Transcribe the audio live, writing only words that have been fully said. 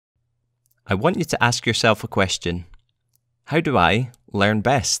I want you to ask yourself a question. How do I learn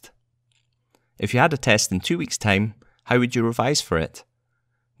best? If you had a test in 2 weeks' time, how would you revise for it?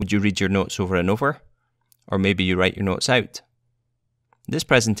 Would you read your notes over and over? Or maybe you write your notes out? This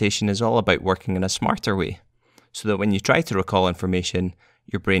presentation is all about working in a smarter way, so that when you try to recall information,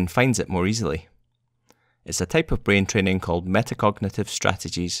 your brain finds it more easily. It's a type of brain training called metacognitive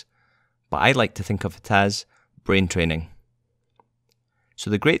strategies, but I like to think of it as brain training. So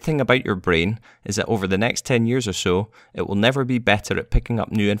the great thing about your brain is that over the next 10 years or so, it will never be better at picking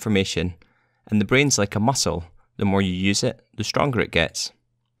up new information, and the brain's like a muscle. The more you use it, the stronger it gets.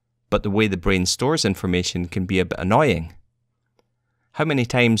 But the way the brain stores information can be a bit annoying. How many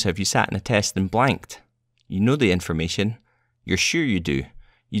times have you sat in a test and blanked? You know the information. You're sure you do.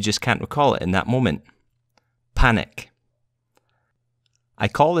 You just can't recall it in that moment. Panic. I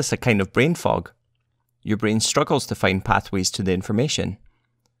call this a kind of brain fog. Your brain struggles to find pathways to the information.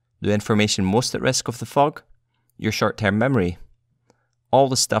 The information most at risk of the fog? Your short-term memory. All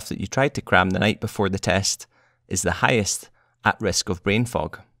the stuff that you tried to cram the night before the test is the highest at risk of brain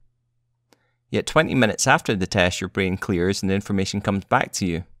fog. Yet 20 minutes after the test, your brain clears and the information comes back to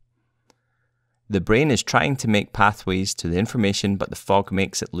you. The brain is trying to make pathways to the information, but the fog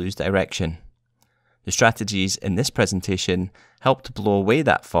makes it lose direction. The strategies in this presentation help to blow away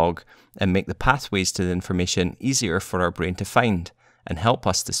that fog and make the pathways to the information easier for our brain to find and help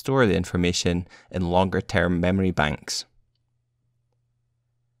us to store the information in longer-term memory banks.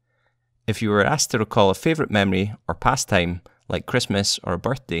 If you were asked to recall a favourite memory or pastime, like Christmas or a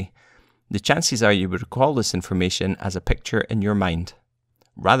birthday, the chances are you would recall this information as a picture in your mind,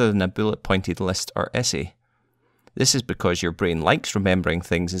 rather than a bullet-pointed list or essay. This is because your brain likes remembering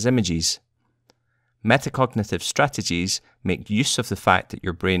things as images. Metacognitive strategies make use of the fact that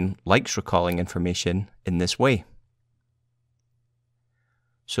your brain likes recalling information in this way.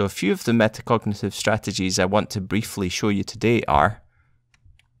 So a few of the metacognitive strategies I want to briefly show you today are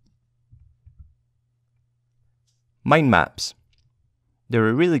mind maps. They're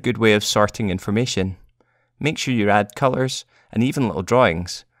a really good way of sorting information. Make sure you add colours and even little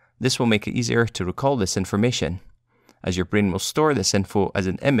drawings. This will make it easier to recall this information, as your brain will store this info as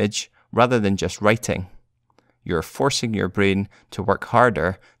an image rather than just writing. You're forcing your brain to work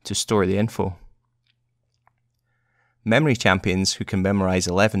harder to store the info. Memory champions who can memorize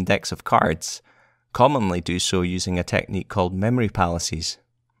 11 decks of cards commonly do so using a technique called memory palaces.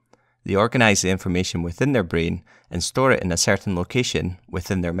 They organize the information within their brain and store it in a certain location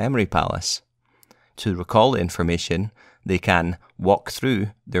within their memory palace. To recall the information, they can walk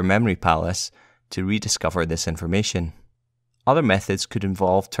through their memory palace to rediscover this information. Other methods could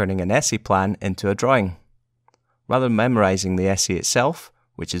involve turning an essay plan into a drawing. Rather than memorizing the essay itself,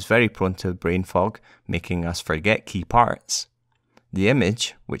 which is very prone to brain fog, making us forget key parts, the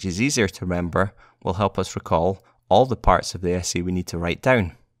image, which is easier to remember, will help us recall all the parts of the essay we need to write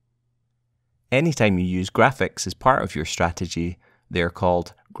down. Anytime you use graphics as part of your strategy, they are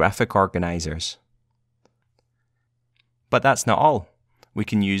called graphic organizers. But that's not all. We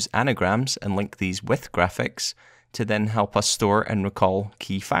can use anagrams and link these with graphics to then help us store and recall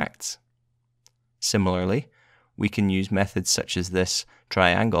key facts. Similarly, we can use methods such as this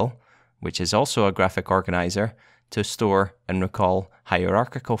triangle, which is also a graphic organizer, to store and recall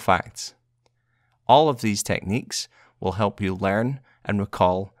hierarchical facts. All of these techniques will help you learn and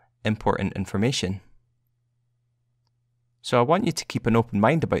recall important information. So I want you to keep an open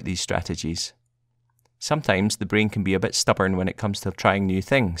mind about these strategies. Sometimes the brain can be a bit stubborn when it comes to trying new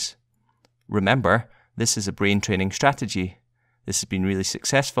things. Remember, this is a brain training strategy. This has been really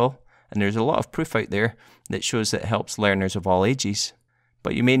successful, and there's a lot of proof out there that shows that it helps learners of all ages.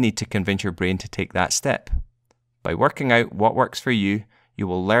 But you may need to convince your brain to take that step. By working out what works for you, you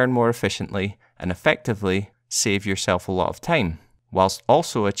will learn more efficiently and effectively save yourself a lot of time, whilst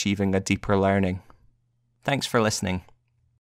also achieving a deeper learning. Thanks for listening.